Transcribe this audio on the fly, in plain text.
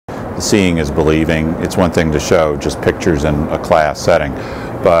seeing is believing. It's one thing to show just pictures in a class setting,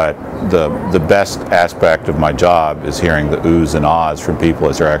 but the best aspect of my job is hearing the oohs and ahs from people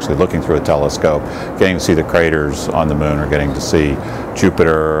as they're actually looking through a telescope, getting to see the craters on the moon or getting to see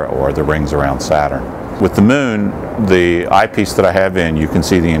Jupiter or the rings around Saturn. With the moon, the eyepiece that I have in, you can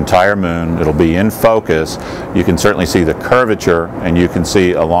see the entire moon. It'll be in focus. You can certainly see the curvature, and you can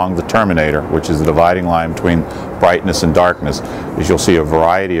see along the terminator, which is the dividing line between brightness and darkness, is you'll see a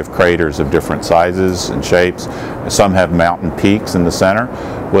variety of craters of different sizes and shapes. Some have mountain peaks in the center.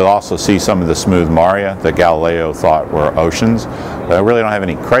 We'll also see some of the smooth maria that Galileo thought were oceans. They really don't have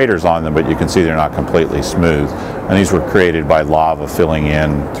any craters on them, but you can see they're not completely smooth. And these were created by lava filling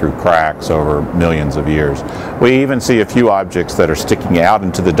in through cracks over millions of years. We even see a few objects that are sticking out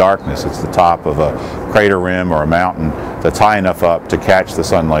into the darkness. It's the top of a crater rim or a mountain that's high enough up to catch the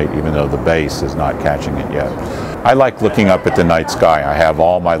sunlight, even though the base is not catching it yet. I like looking up at the night sky. I have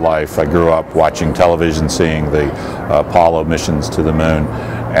all my life. I grew up watching television, seeing the Apollo missions to the moon.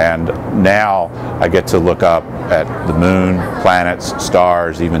 And now I get to look up at the moon, planets,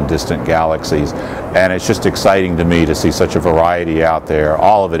 stars, even distant galaxies. And it's just exciting to me to see such a variety out there.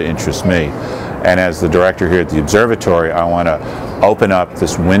 All of it interests me. And as the director here at the observatory, I want to open up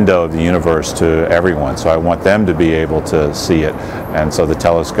this window of the universe to everyone. So I want them to be able to see it. And so the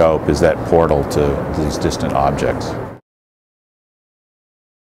telescope is that portal to these distant objects.